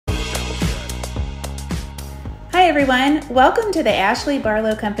Hi, everyone. Welcome to the Ashley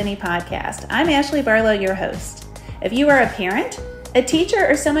Barlow Company podcast. I'm Ashley Barlow, your host. If you are a parent, a teacher,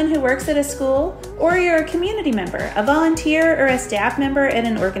 or someone who works at a school, or you're a community member, a volunteer, or a staff member at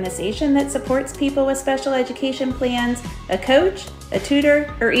an organization that supports people with special education plans, a coach, a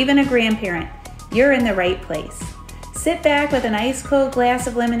tutor, or even a grandparent, you're in the right place. Sit back with an ice cold glass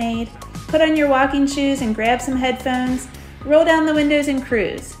of lemonade, put on your walking shoes and grab some headphones, roll down the windows and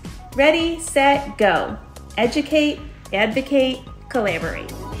cruise. Ready, set, go. Educate, advocate, collaborate.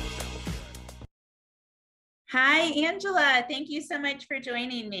 Hi, Angela. Thank you so much for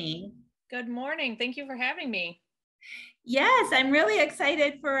joining me. Good morning. Thank you for having me. Yes, I'm really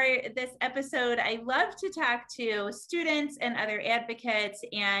excited for this episode. I love to talk to students and other advocates.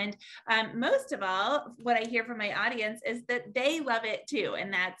 And most of all, what I hear from my audience is that they love it too.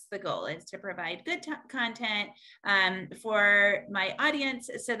 And that's the goal, is to provide good content for my audience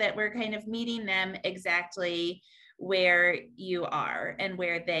so that we're kind of meeting them exactly where you are and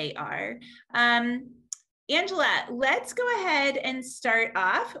where they are. Angela, let's go ahead and start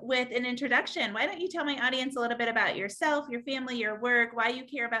off with an introduction. Why don't you tell my audience a little bit about yourself, your family, your work, why you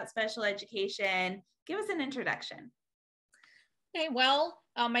care about special education? Give us an introduction. Okay, well,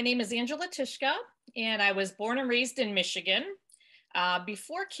 my name is Angela Tyszka, and I was born and raised in Michigan.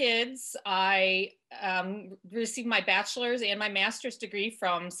 Before kids, I received my bachelor's and my master's degree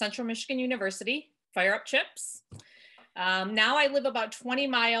from Central Michigan University, Fire Up Chips. Now I live about 20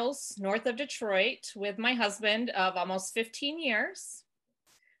 miles north of Detroit with my husband of almost 15 years.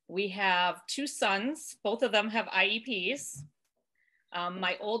 We have two sons. Both of them have IEPs.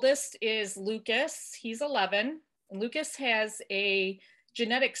 My oldest is Lucas. He's 11. Lucas has a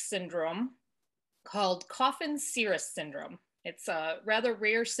genetic syndrome called Coffin-Siris syndrome. It's a rather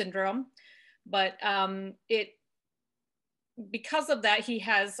rare syndrome, but because of that, he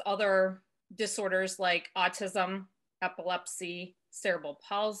has other disorders like autism, epilepsy, cerebral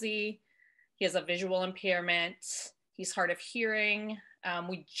palsy. He has a visual impairment. He's hard of hearing.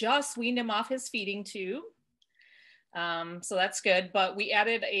 We just weaned him off his feeding tube. So that's good. But we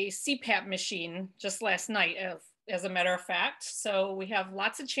added a CPAP machine just last night, as a matter of fact. So we have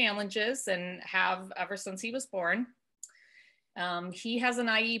lots of challenges and have ever since he was born. He has an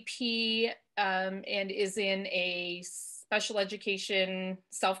IEP and is in a special education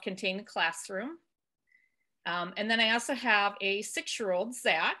self-contained classroom. And then I also have a 6-year-old,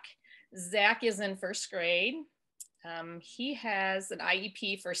 Zach. Zach is in first grade. He has an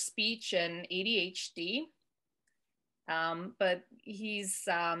IEP for speech and ADHD, but he's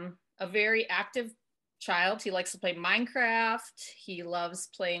a very active child. He likes to play Minecraft. He loves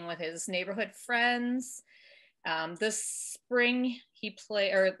playing with his neighborhood friends. This spring,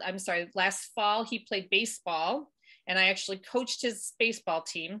 last fall, he played baseball. And I actually coached his baseball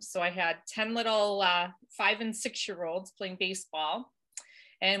team. So I had 10 little 5 and 6-year-olds playing baseball.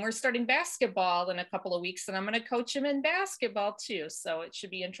 And we're starting basketball in a couple of weeks, and I'm going to coach him in basketball too. So it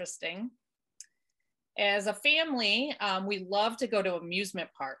should be interesting. As a family, we love to go to amusement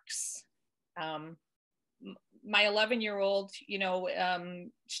parks. My 11-year-old,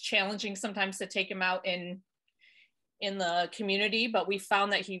 it's challenging sometimes to take him out in the community, but we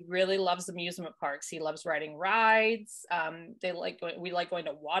found that he really loves amusement parks. He loves riding rides. We like going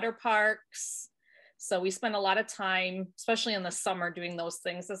to water parks. So we spend a lot of time, especially in the summer, doing those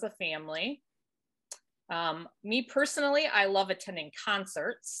things as a family. Me personally, I love attending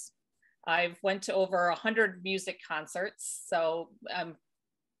concerts. I've went to over 100 music concerts. So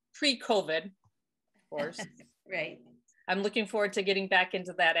pre-COVID, of course. Right. I'm looking forward to getting back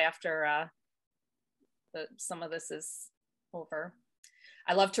into that after some of this is over.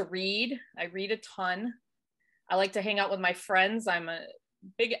 I love to read. I read a ton. I like to hang out with my friends. I'm a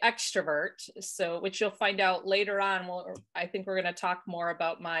big extrovert, which you'll find out later on. I think we're going to talk more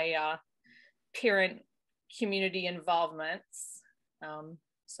about my parent community involvements.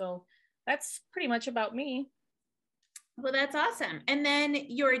 So that's pretty much about me. Well, that's awesome. And then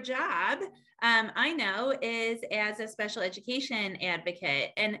your job, I know, is as a special education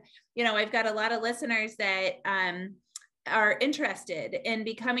advocate. And, I've got a lot of listeners that are interested in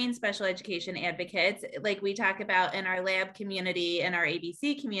becoming special education advocates, like we talk about in our lab community and our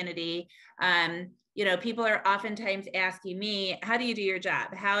ABC community. People are oftentimes asking me, how do you do your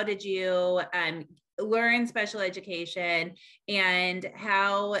job? How did you learn special education, and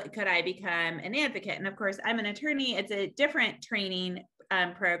how could I become an advocate? And of course, I'm an attorney. It's a different training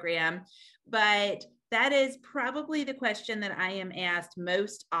program, but that is probably the question that I am asked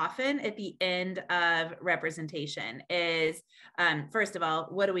most often at the end of representation is, first of all,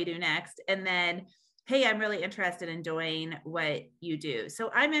 what do we do next? And then hey, I'm really interested in doing what you do.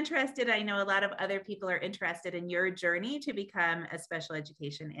 So I'm interested. I know a lot of other people are interested in your journey to become a special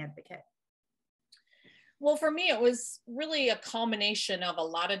education advocate. Well, for me, it was really a culmination of a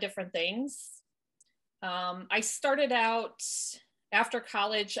lot of different things. I started out after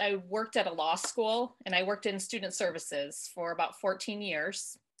college, I worked at a law school and I worked in student services for about 14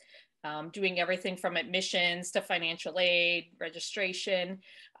 years, doing everything from admissions to financial aid, registration.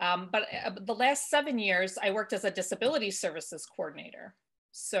 But the last 7 years, I worked as a disability services coordinator.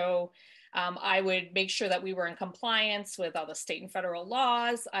 So I would make sure that we were in compliance with all the state and federal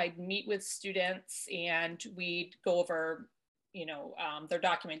laws. I'd meet with students and we'd go over their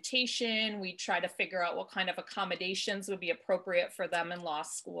documentation. We try to figure out what kind of accommodations would be appropriate for them in law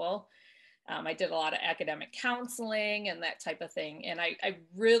school. I did a lot of academic counseling and that type of thing. And I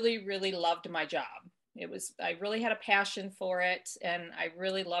really, really loved my job. I really had a passion for it and I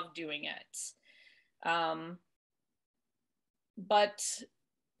really loved doing it. But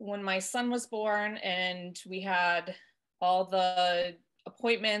when my son was born and we had all the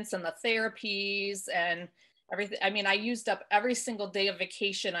appointments and the therapies and everything, I mean, I used up every single day of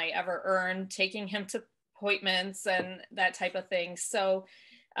vacation I ever earned, taking him to appointments and that type of thing. So,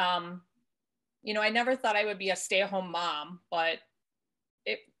 I never thought I would be a stay-at-home mom, but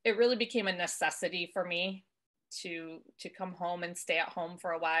it really became a necessity for me to come home and stay at home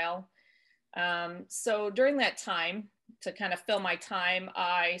for a while. So during that time, to kind of fill my time,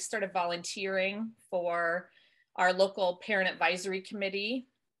 I started volunteering for our local parent advisory committee.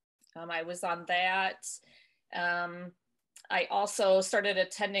 I was on that. I also started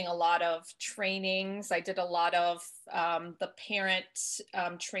attending a lot of trainings. I did a lot of the parent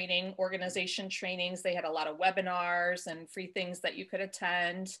training, organization trainings. They had a lot of webinars and free things that you could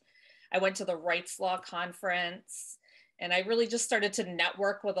attend. I went to the Rights Law Conference, and I really just started to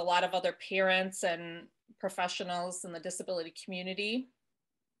network with a lot of other parents and professionals in the disability community.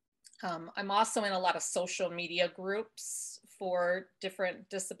 I'm also in a lot of social media groups for different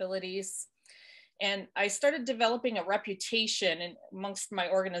disabilities. And I started developing a reputation amongst my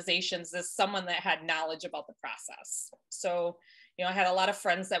organizations as someone that had knowledge about the process. So, I had a lot of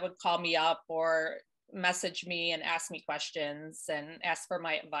friends that would call me up or message me and ask me questions and ask for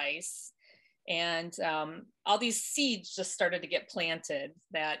my advice. And all these seeds just started to get planted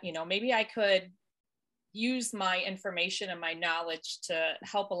that, maybe I could use my information and my knowledge to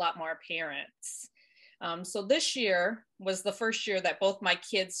help a lot more parents. So this year was the first year that both my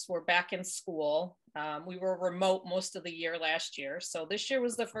kids were back in school. We were remote most of the year last year. So this year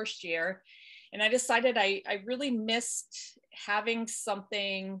was the first year. And I decided I really missed having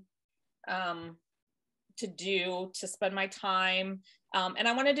something to do, to spend my time. And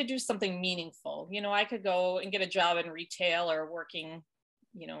I wanted to do something meaningful. I could go and get a job in retail or working,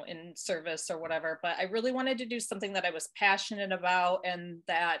 in service or whatever, but I really wanted to do something that I was passionate about and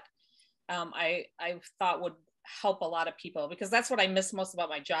that I thought would help a lot of people, because that's what I miss most about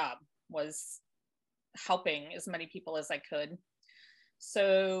my job, was helping as many people as I could.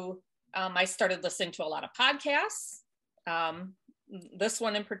 So I started listening to a lot of podcasts. This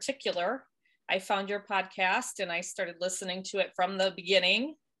one in particular, I found your podcast and I started listening to it from the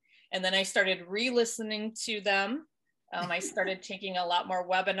beginning. And then I started re-listening to them. I started taking a lot more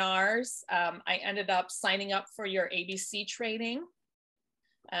webinars. I ended up signing up for your ABC training.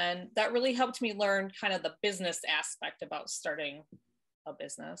 And that really helped me learn kind of the business aspect about starting a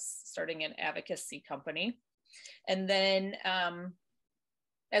business, starting an advocacy company. And then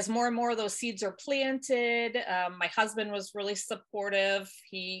as more and more of those seeds are planted, my husband was really supportive.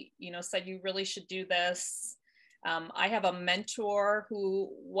 He, said, you really should do this. I have a mentor who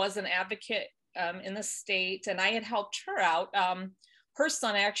was an advocate in the state, and I had helped her out. Her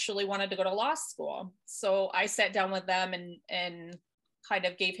son actually wanted to go to law school. So I sat down with them and kind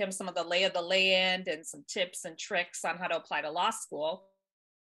of gave him some of the lay of the land and some tips and tricks on how to apply to law school.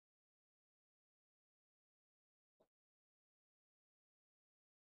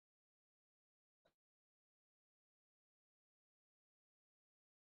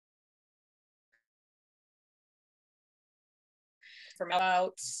 From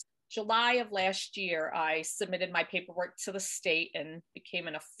about July of last year, I submitted my paperwork to the state and became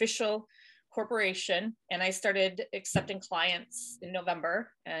an official corporation. And I started accepting clients in November.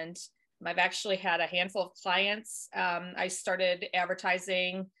 And I've actually had a handful of clients. I started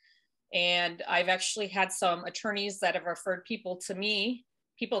advertising, and I've actually had some attorneys that have referred people to me,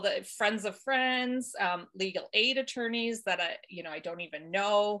 people that friends of friends, legal aid attorneys that I don't even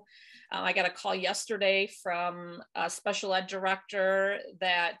know. I got a call yesterday from a special ed director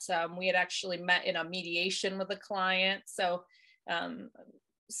that we had actually met in a mediation with a client. So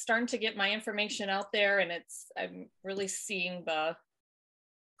starting to get my information out there, and I'm really seeing the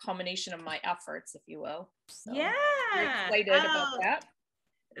culmination of my efforts, if you will. So Yeah. we're excited about that.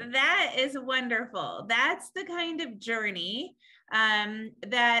 That is wonderful. That's the kind of journey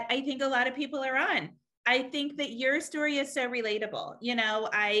that I think a lot of people are on. I think that your story is so relatable. You know,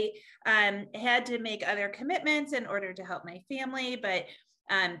 I had to make other commitments in order to help my family, but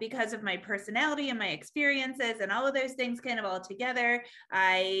because of my personality and my experiences and all of those things kind of all together,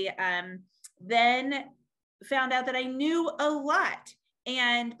 I then found out that I knew a lot.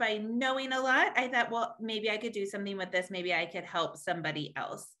 And by knowing a lot, I thought, well, maybe I could do something with this. Maybe I could help somebody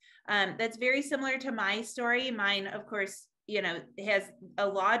else. That's very similar to my story. Mine, of course, you know, has a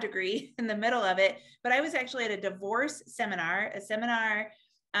law degree in the middle of it, but I was actually at a divorce seminar,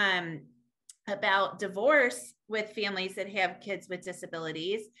 about divorce with families that have kids with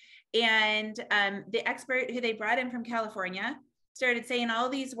disabilities. And the expert who they brought in from California started saying all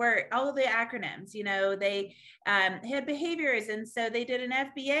these words, all of the acronyms, you know, they had behaviors. And so they did an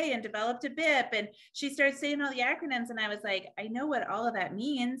FBA and developed a BIP. And she started saying all the acronyms. And I was like, I know what all of that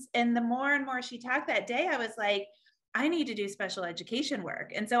means. And the more and more she talked that day, I was like, I need to do special education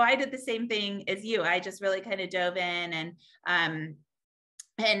work. And so I did the same thing as you. I just really kind of dove in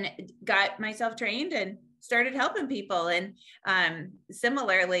and got myself trained and started helping people. And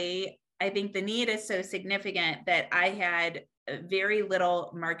similarly, I think the need is so significant that I had very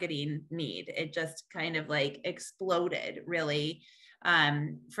little marketing need. It just kind of like exploded really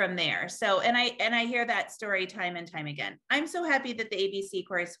from there. So, and I hear that story time and time again. I'm so happy that the ABC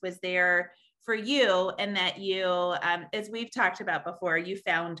course was there for you, and that you, as we've talked about before, you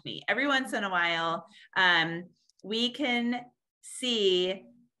found me. Every once in a while, we can see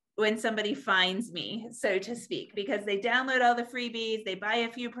when somebody finds me, so to speak, because they download all the freebies, they buy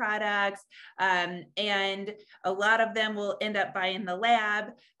a few products, and a lot of them will end up buying the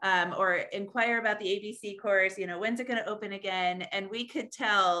lab or inquire about the ABC course, you know, when's it going to open again? And we could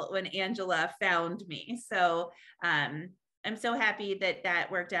tell when Angela found me. So I'm so happy that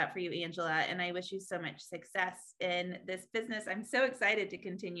that worked out for you, Angela, and I wish you so much success in this business. I'm so excited to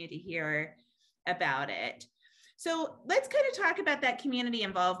continue to hear about it. So let's kind of talk about that community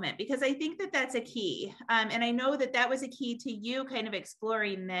involvement, because I think that that's a key. And I know that that was a key to you kind of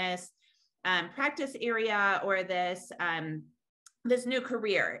exploring this practice area, or this this new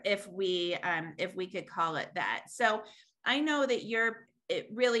career, if we could call it that. So I know that you're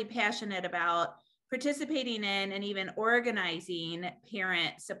really passionate about participating in and even organizing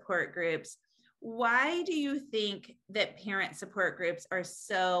parent support groups. Why do you think that parent support groups are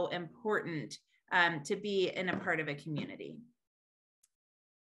so important to be in a part of a community?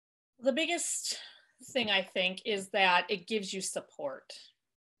 The biggest thing I think is that it gives you support.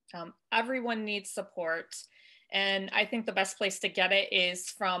 Everyone needs support. And I think the best place to get it is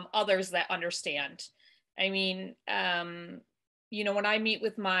from others that understand. I mean, you know, when I meet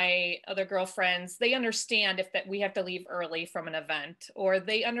with my other girlfriends, they understand if that we have to leave early from an event, or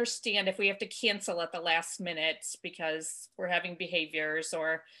they understand if we have to cancel at the last minute because we're having behaviors,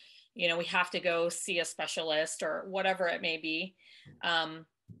 or, you know, we have to go see a specialist or whatever it may be.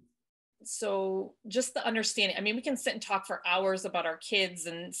 So just the understanding, I mean, we can sit and talk for hours about our kids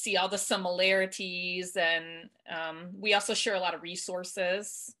and see all the similarities. And we also share a lot of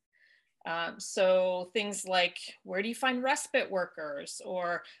resources. So things like, where do you find respite workers,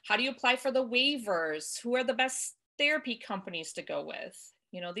 or how do you apply for the waivers? Who are the best therapy companies to go with?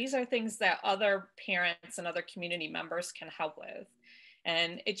 You know, these are things that other parents and other community members can help with.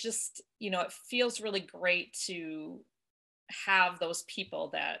 And it just, you know, it feels really great to have those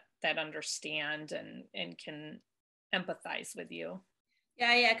people that understand and can empathize with you. Yeah,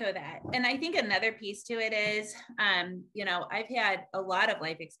 I echo that. And I think another piece to it is, you know, I've had a lot of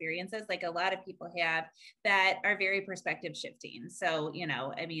life experiences, like a lot of people have, that are very perspective shifting. So, you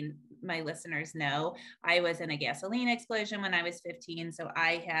know, I mean, my listeners know I was in a gasoline explosion when I was 15. So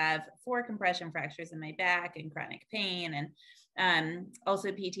I have 4 compression fractures in my back and chronic pain, and also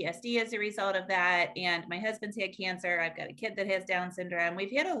PTSD as a result of that. And my husband's had cancer. I've got a kid that has Down syndrome.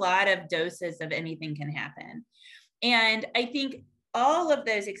 We've had a lot of doses of anything can happen. And I think all of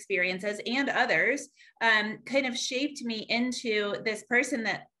those experiences and others kind of shaped me into this person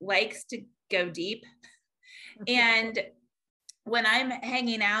that likes to go deep. And when I'm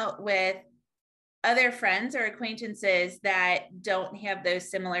hanging out with other friends or acquaintances that don't have those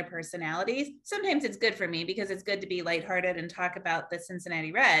similar personalities, sometimes it's good for me because it's good to be lighthearted and talk about the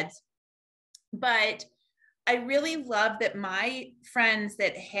Cincinnati Reds. But I really love that my friends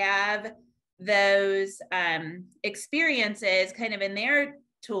that have those experiences kind of in their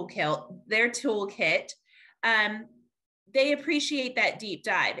toolkit, they appreciate that deep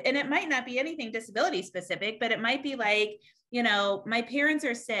dive. And it might not be anything disability specific, but it might be like, you know, my parents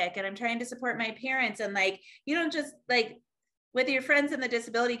are sick and I'm trying to support my parents. And like, you don't just like, with your friends in the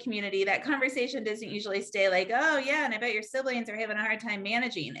disability community, that conversation doesn't usually stay like, oh yeah, and I bet your siblings are having a hard time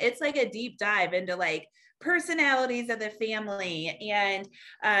managing. It's like a deep dive into like personalities of the family and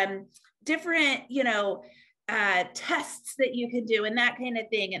different, you know, tests that you can do and that kind of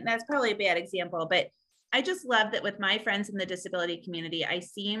thing. And that's probably a bad example, but I just love that with my friends in the disability community, I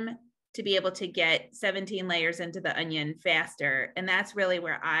seem to be able to get 17 layers into the onion faster. And that's really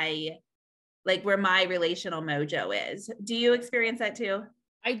where where my relational mojo is. Do you experience that too?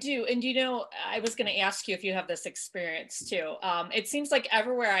 I do. And you know, I was going to ask you if you have this experience too. It seems like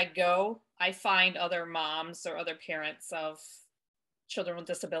everywhere I go, I find other moms or other parents of children with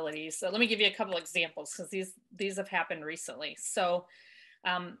disabilities. So let me give you a couple examples because these have happened recently. So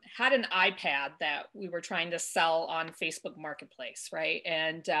had an iPad that we were trying to sell on Facebook Marketplace, right?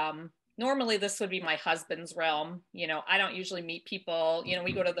 And normally this would be my husband's realm. You know, I don't usually meet people, you know,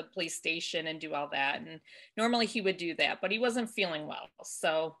 we go to the police station and do all that. And normally he would do that, but he wasn't feeling well.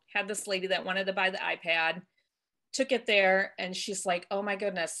 So had this lady that wanted to buy the iPad, took it there, and she's like, oh my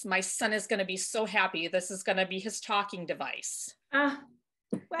goodness, my son is going to be so happy. This is going to be his talking device. Wow.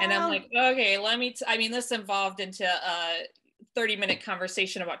 And I'm like, okay, I mean, this involved into a 30-minute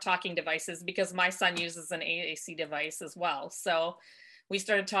conversation about talking devices because my son uses an AAC device as well. So we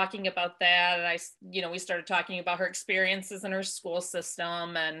started talking about that. And we started talking about her experiences in her school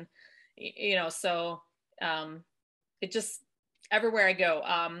system. And, you know, so it just, everywhere I go,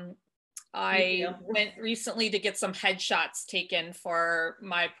 I went recently to get some headshots taken for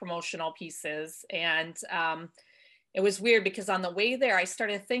my promotional pieces. And it was weird because on the way there, I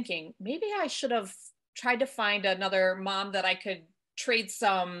started thinking, maybe I should have tried to find another mom that I could trade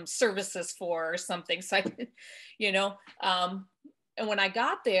some services for or something. So I, you know, and when I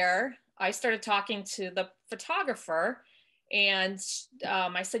got there, I started talking to the photographer and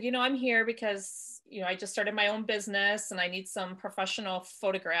I said, you know, I'm here because, you know, I just started my own business and I need some professional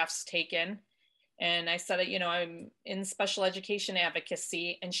photographs taken. And I said, you know, I'm in special education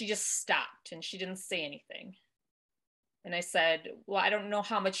advocacy. And she just stopped and she didn't say anything. And I said, well, I don't know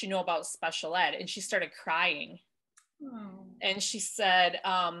how much you know about special ed. And she started crying. Oh. And she said,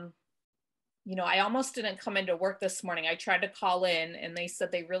 you know, I almost didn't come into work this morning. I tried to call in and they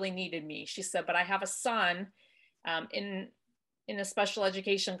said they really needed me. She said, but I have a son in a special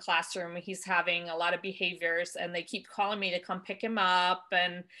education classroom. He's having a lot of behaviors and they keep calling me to come pick him up.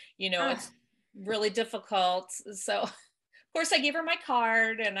 And, you know, it's really difficult. So of course I gave her my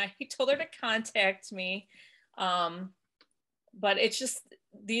card and I told her to contact me. But it's just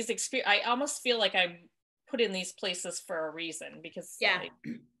these I almost feel like I'm put in these places for a reason because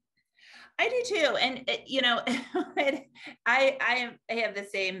I do too. And you know, I have the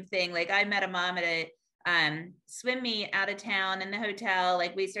same thing. Like I met a mom at a swim meet out of town in the hotel.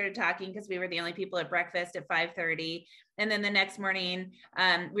 Like we started talking because we were the only people at breakfast at 5:30. And then the next morning,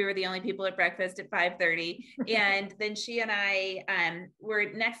 we were the only people at breakfast at 5:30. And then she and I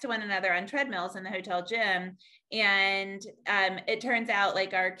were next to one another on treadmills in the hotel gym. And it turns out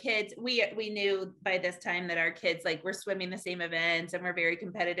like our kids, we knew by this time that our kids like were swimming the same events and were very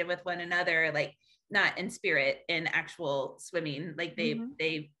competitive with one another, like not in spirit, in actual swimming. Like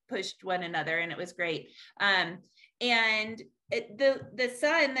they pushed one another and it was great. And the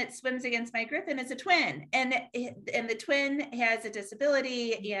son that swims against my Griffin is a twin, and the twin has a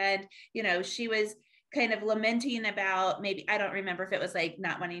disability, and you know she was kind of lamenting about, maybe I don't remember if it was like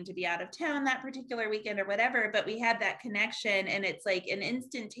not wanting to be out of town that particular weekend or whatever, but we had that connection, and it's like an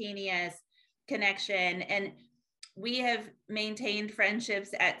instantaneous connection. And we have maintained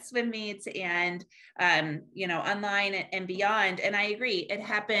friendships at swim meets and you know, online and beyond. And I agree, it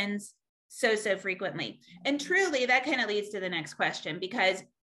happens so frequently. And truly that kind of leads to the next question, because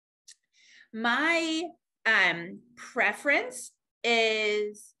my preference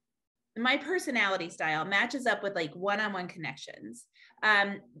is my personality style matches up with like one-on-one connections.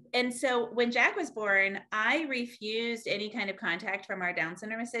 And so when Jack was born, I refused any kind of contact from our Down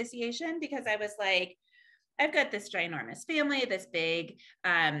Syndrome Association because I was like, I've got this ginormous family, this big,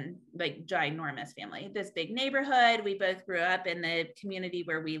 like ginormous family, this big neighborhood. We both grew up in the community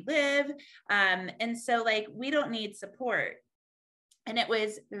where we live. And so like, we don't need support. And it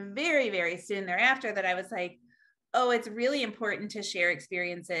was very soon thereafter that I was like, oh, it's really important to share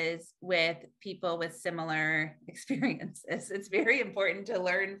experiences with people with similar experiences. It's very important to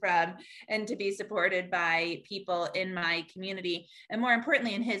learn from and to be supported by people in my community, and more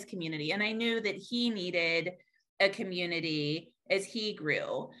importantly, in his community. And I knew that he needed a community as he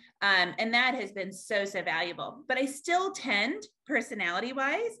grew. And that has been so, so valuable. But I still tend, personality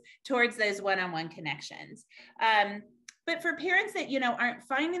wise, towards those one-on-one connections. But for parents that, aren't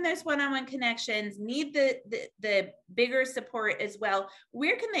finding those one-on-one connections, need the bigger support as well,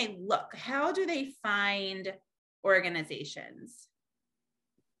 where can they look? How do they find organizations?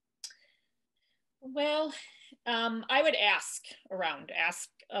 Well, I would ask around, ask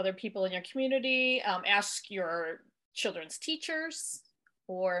other people in your community, ask your children's teachers,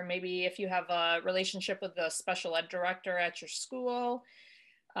 or maybe if you have a relationship with the special ed director at your school.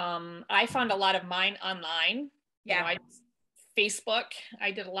 I found a lot of mine online. Yeah. Facebook,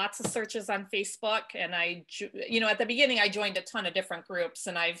 I did lots of searches on Facebook, and at the beginning I joined a ton of different groups,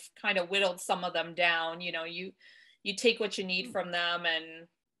 and I've kind of whittled some of them down. You take what you need from them, and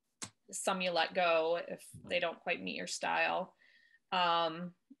some you let go if they don't quite meet your style.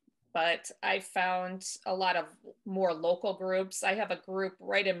 But I found a lot of more local groups. I have a group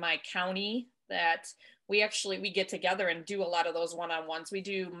right in my county that we get together and do a lot of those one-on-ones. We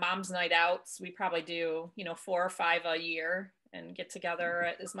do mom's night outs. We probably do, 4 or 5 a year and get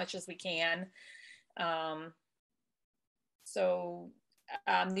together as much as we can. The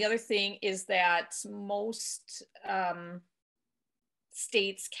other thing is that most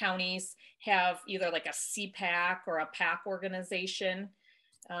states, counties have either like a CPAC or a PAC organization.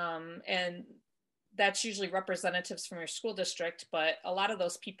 And that's usually representatives from your school district, but a lot of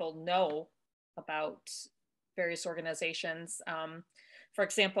those people know about various organizations. For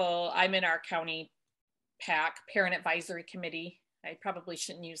example, I'm in our county PAC, Parent Advisory Committee. I probably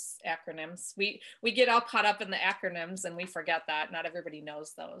shouldn't use acronyms. We get all caught up in the acronyms and we forget that not everybody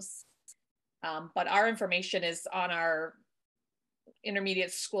knows those. But our information is on our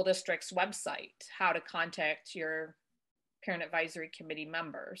intermediate school district's website, how to contact your Parent Advisory Committee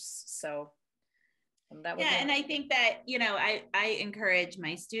members. So that would and I think that, I encourage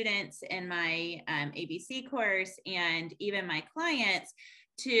my students in my ABC course and even my clients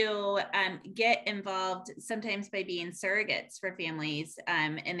to get involved sometimes by being surrogates for families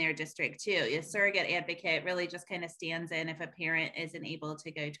in their district too. A surrogate advocate really just kind of stands in if a parent isn't able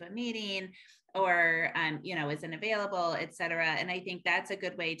to go to a meeting or, isn't available, et cetera. And I think that's a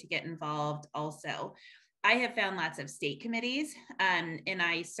good way to get involved also. I have found lots of state committees, and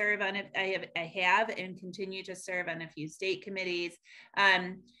I serve on it. I have and continue to serve on a few state committees.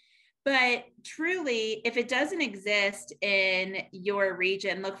 But truly, if it doesn't exist in your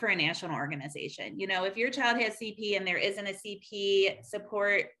region, look for a national organization. If your child has CP and there isn't a CP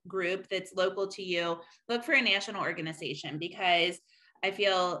support group that's local to you, look for a national organization, because I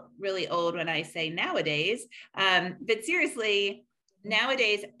feel really old when I say nowadays, but seriously,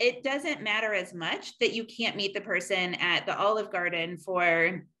 nowadays, it doesn't matter as much that you can't meet the person at the Olive Garden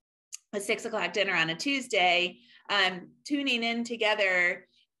for a 6 o'clock dinner on a Tuesday, tuning in together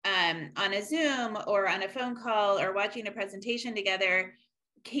on a Zoom or on a phone call or watching a presentation together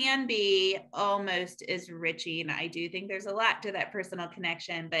can be almost as enriching. I do think there's a lot to that personal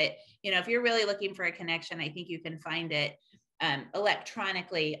connection, but if you're really looking for a connection, I think you can find it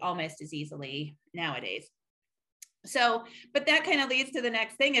electronically almost as easily nowadays. So, but that kind of leads to the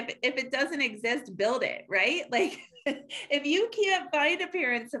next thing. If it doesn't exist, build it, right? Like if you can't find a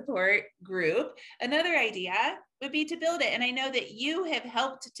parent support group, another idea would be to build it. And I know that you have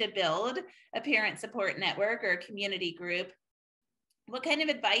helped to build a parent support network or a community group. What kind of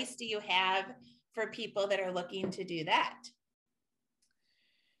advice do you have for people that are looking to do that?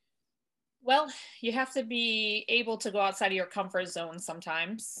 Well, you have to be able to go outside of your comfort zone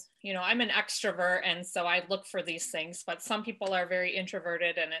sometimes. I'm an extrovert, and so I look for these things, but some people are very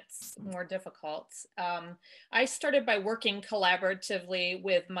introverted and it's more difficult. I started by working collaboratively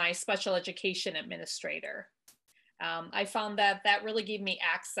with my special education administrator. I found that really gave me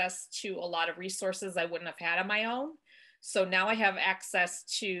access to a lot of resources I wouldn't have had on my own. So now I have access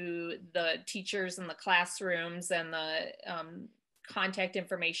to the teachers in the classrooms and the contact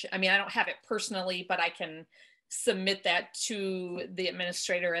information. I mean, I don't have it personally, but I can submit that to the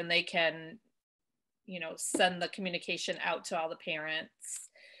administrator and they can, send the communication out to all the parents.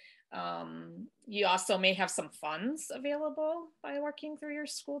 You also may have some funds available by working through your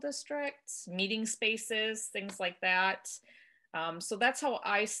school district, meeting spaces, things like that. So that's how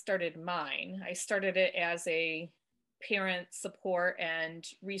I started mine. I started it as a parent support and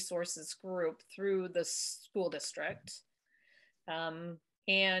resources group through the school district.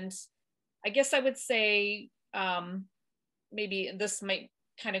 And I guess I would say, maybe this might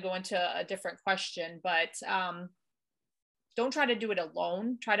kind of go into a different question, but don't try to do it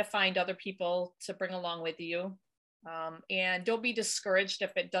alone. Try to find other people to bring along with you. And don't be discouraged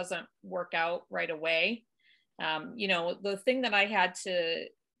if it doesn't work out right away. The thing that I had to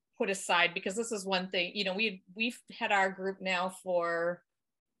put aside, because this is one thing, we've had our group now for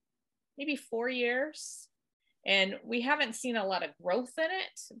maybe 4 years, and we haven't seen a lot of growth in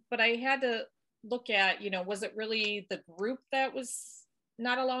it, but I had to look at, was it really the group that was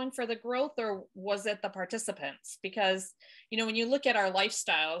not allowing for the growth, or was it the participants? Because, when you look at our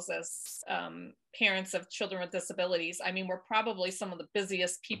lifestyles as parents of children with disabilities, I mean, we're probably some of the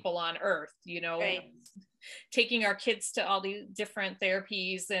busiest people on earth, Right. taking our kids to all these different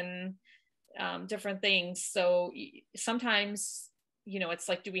therapies and different things. So sometimes, it's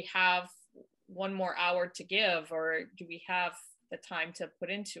like, do we have one more hour to give, or do we have the time to put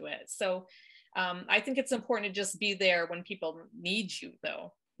into it? So I think it's important to just be there when people need you,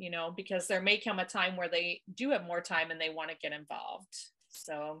 though, because there may come a time where they do have more time and they want to get involved.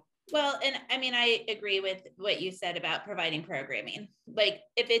 So. Well, and I mean, I agree with what you said about providing programming. Like,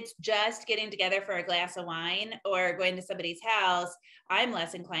 if it's just getting together for a glass of wine or going to somebody's house, I'm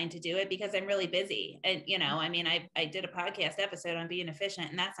less inclined to do it because I'm really busy. And, I mean, I did a podcast episode on being efficient,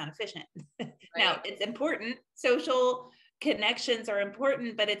 and that's not efficient. Right. Now, it's important. Social connections are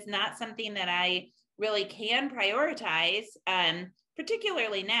important, but it's not something that I really can prioritize,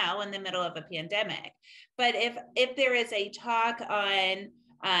 particularly now in the middle of a pandemic. But if there is a talk on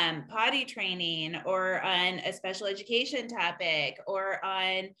potty training, or on a special education topic, or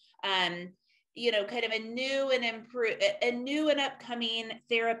on kind of a new and upcoming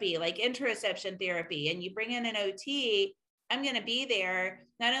therapy like interoception therapy, and you bring in an OT, I'm going to be there,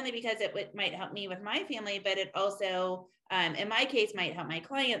 not only because it might help me with my family, but it also in my case might help my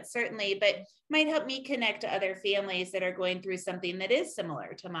clients, certainly, but might help me connect to other families that are going through something that is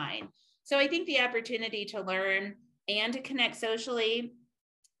similar to mine. So I think the opportunity to learn and to connect socially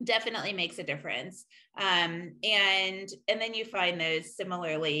definitely makes a difference. And then you find those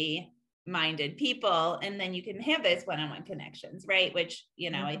similarly minded people, and then you can have those one-on-one connections, right? Which,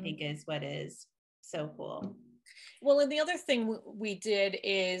 I think is what is so cool. Well, and the other thing we did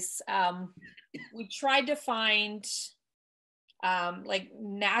is we tried to find like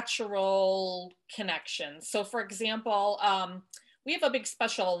natural connections. So for example, we have a big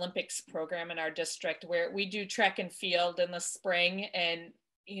Special Olympics program in our district where we do track and field in the spring, and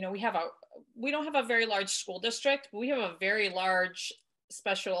we don't have a very large school district, but we have a very large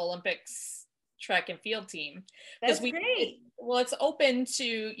Special Olympics track and field team. That's great. It's open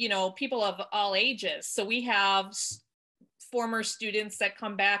to, people of all ages. So we have former students that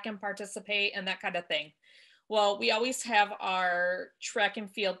come back and participate and that kind of thing. Well, we always have our track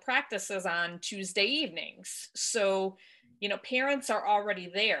and field practices on Tuesday evenings. So, parents are already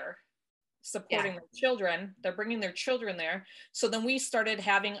there supporting their children. They're bringing their children there. So then we started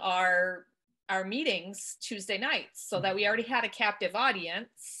having our meetings Tuesday nights, so that we already had a captive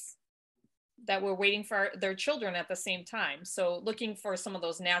audience that were waiting for their children at the same time. So looking for some of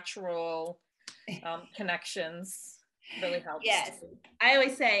those natural connections really helps. Yes. I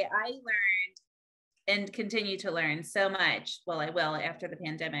always say I learned and continue to learn so much. Well, I will after the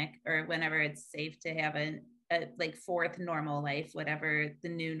pandemic, or whenever it's safe to have a like fourth normal life, whatever the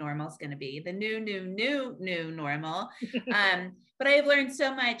new normal is going to be, the new normal. But I've learned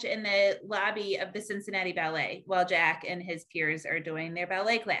so much in the lobby of the Cincinnati Ballet while Jack and his peers are doing their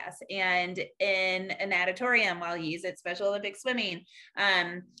ballet class, and in an auditorium while he's at Special Olympics swimming.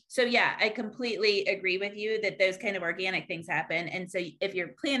 So yeah, I completely agree with you that those kind of organic things happen. And so if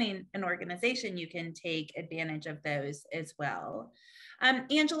you're planning an organization, you can take advantage of those as well.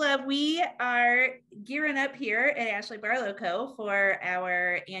 Angela, we are gearing up here at Ashley Barlow Co. for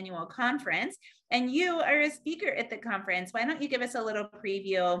our annual conference, and you are a speaker at the conference. Why don't you give us a little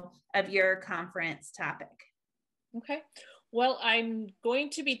preview of your conference topic? Okay. Well, I'm going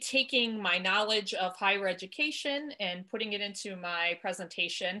to be taking my knowledge of higher education and putting it into my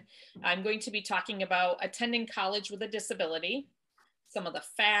presentation. I'm going to be talking about attending college with a disability, some of the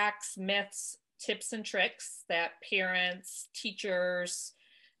facts, myths, tips and tricks that parents, teachers,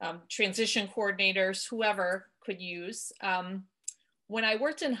 transition coordinators, whoever could use. When I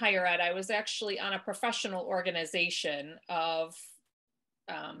worked in higher ed, I was actually on a professional organization of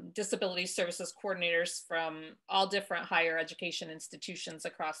disability services coordinators from all different higher education institutions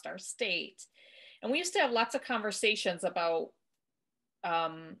across our state. And we used to have lots of conversations about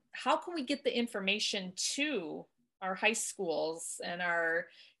how can we get the information to our high schools and our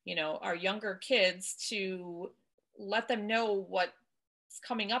younger kids to let them know what's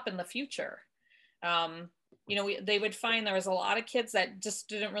coming up in the future. They would find there was a lot of kids that just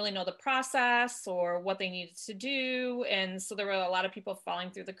didn't really know the process or what they needed to do. And so there were a lot of people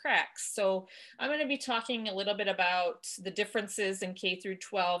falling through the cracks. So I'm going to be talking a little bit about the differences in K through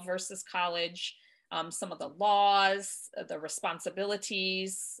 12 versus college, some of the laws, the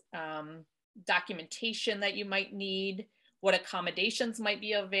responsibilities, documentation that you might need, what accommodations might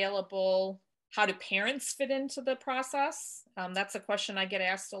be available, how do parents fit into the process? That's a question I get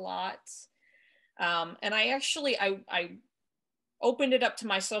asked a lot. And I opened it up to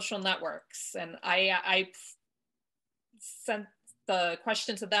my social networks, and I sent the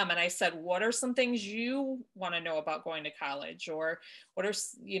question to them, and I said, what are some things you want to know about going to college? Or what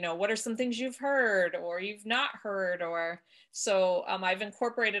are some things you've heard or you've not heard? Or so I've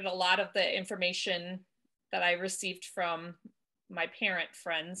incorporated a lot of the information that I received from my parent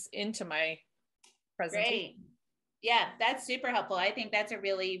friends into my presentation. Great. Yeah, that's super helpful. I think that's a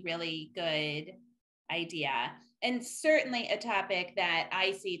really, really good idea. And certainly a topic that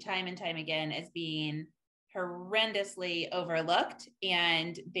I see time and time again as being horrendously overlooked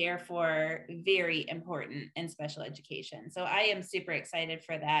and therefore very important in special education. So I am super excited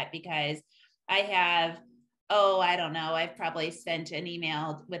for that because I have, I don't know, I've probably sent an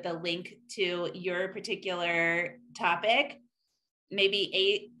email with a link to your particular topic,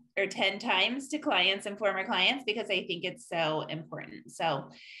 maybe 8 or 10 times to clients and former clients because I think it's so important. So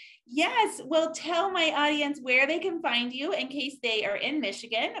yes, well, tell my audience where they can find you in case they are in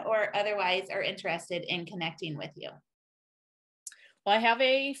Michigan or otherwise are interested in connecting with you. Well, I have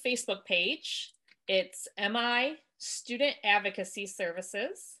a Facebook page. It's MI Student Advocacy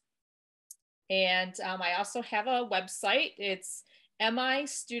Services. And I also have a website. It's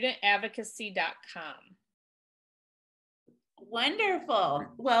mistudentadvocacy.com. Wonderful.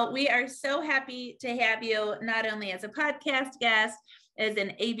 Well, we are so happy to have you not only as a podcast guest, as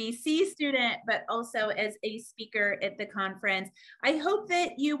an ABC student, but also as a speaker at the conference. I hope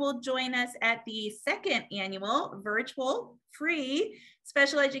that you will join us at the second annual virtual free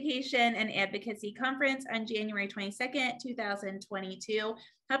Special Education and Advocacy Conference on January 22nd, 2022.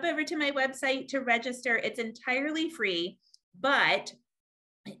 Hop over to my website to register. It's entirely free, but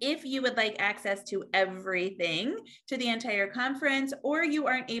if you would like access to everything, to the entire conference, or you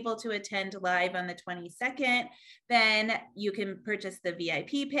aren't able to attend live on the 22nd, then you can purchase the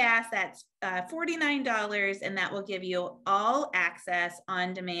VIP pass. That's $49, and that will give you all access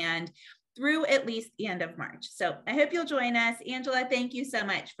on demand through at least the end of March. So I hope you'll join us. Angela, thank you so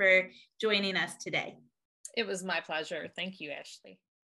much for joining us today. It was my pleasure. Thank you, Ashley.